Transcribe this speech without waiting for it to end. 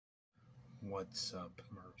What's up,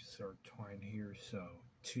 Mercer Twine here. So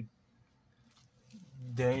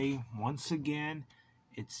today, once again,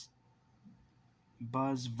 it's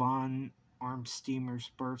Buzz Von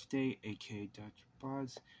Ornsteiner's birthday, aka Dutch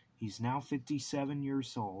Buzz. He's now 57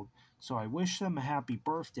 years old, so I wish him a happy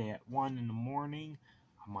birthday at 1 in the morning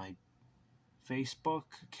on my Facebook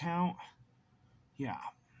account. Yeah.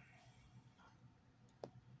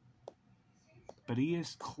 But he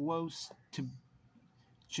is close to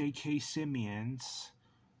J.K. Simmons,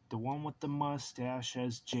 the one with the mustache,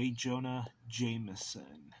 as J. Jonah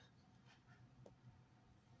Jameson.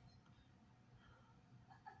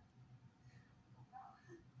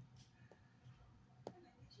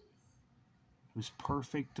 It was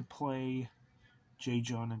perfect to play J.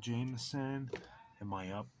 Jonah Jameson. Am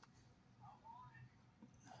I up?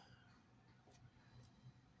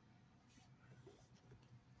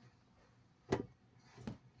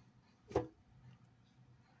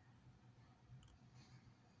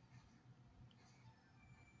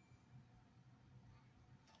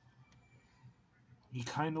 He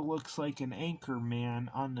kind of looks like an anchor man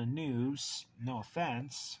on the news. No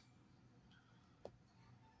offense.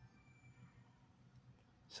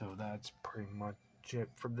 So that's pretty much it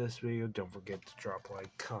for this video. Don't forget to drop a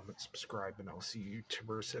like, comment, subscribe, and I'll see you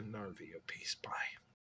YouTubers in another video. Peace. Bye.